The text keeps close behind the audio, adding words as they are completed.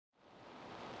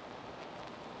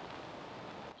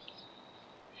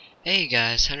Hey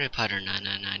guys, Henry Potter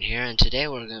 999 here, and today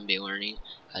we're going to be learning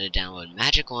how to download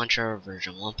Magic Launcher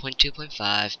version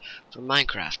 1.2.5 for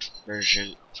Minecraft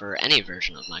version, for any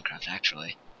version of Minecraft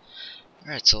actually.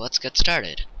 Alright, so let's get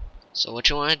started. So what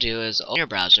you want to do is open your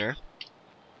browser,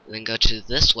 and then go to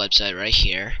this website right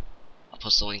here. I'll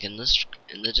post the link in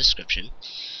the description.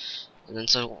 And then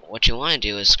so what you want to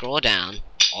do is scroll down,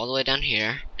 all the way down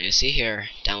here, and you see here,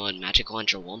 download Magic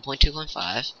Launcher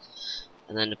 1.2.5.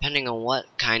 And then depending on what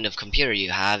kind of computer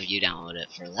you have, you download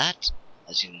it for that.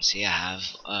 As you can see, I have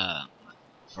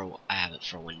it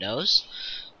for Windows.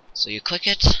 So you click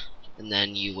it, and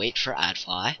then you wait for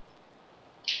AdFly.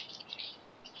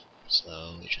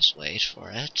 So we just wait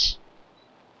for it,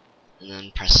 and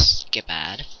then press skip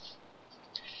ad.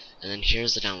 And then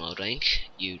here's the download link.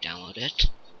 You download it,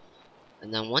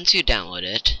 and then once you download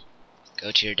it,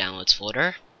 go to your downloads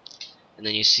folder, and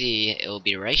then you see it will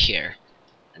be right here.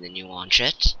 And then you launch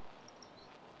it,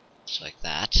 just like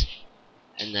that,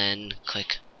 and then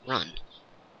click run.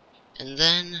 And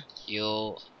then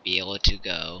you'll be able to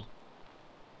go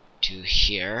to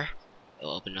here.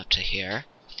 It'll open up to here.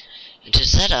 And to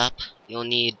set up, you'll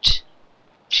need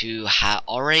to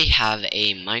already have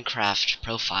a Minecraft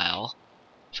profile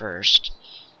first,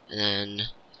 and then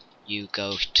you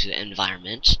go to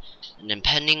environment, and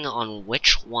depending on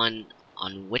which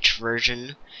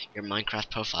version your Minecraft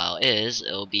profile is,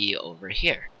 it'll be over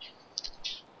here.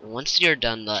 And once you're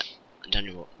done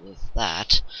with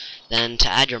that, then to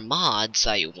add your mods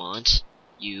that you want,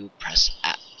 you press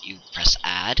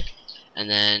add, and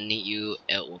then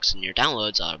it looks in your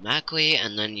downloads automatically,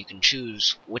 and then you can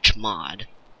choose which mod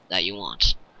that you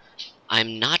want.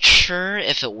 I'm not sure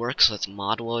if it works with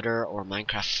ModLoader or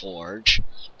Minecraft Forge,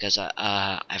 because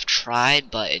I've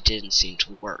tried, but it didn't seem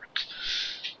to work.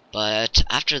 But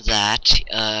after that,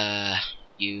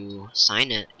 you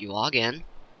log in.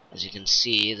 As you can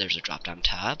see, there's a drop-down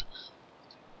tab.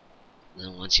 And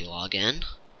then once you log in,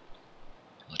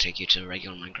 it'll take you to a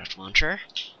regular Minecraft launcher.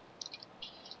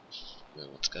 And then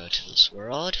let's go to this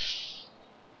world.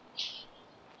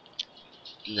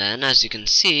 And then, as you can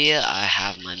see, I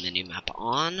have my minimap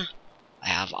on, I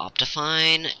have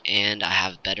Optifine, and I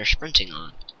have better sprinting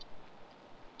on.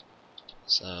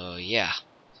 So, yeah.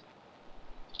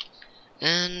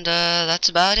 And that's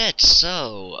about it.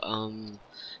 So,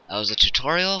 that was a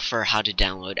tutorial for how to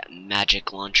download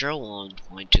Magic Launcher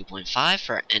 1.2.5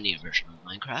 for any version of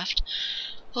Minecraft.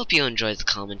 Hope you enjoyed the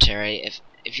commentary.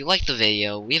 If you liked the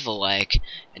video, leave a like,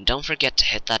 and don't forget to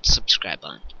hit that subscribe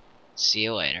button. See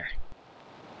you later.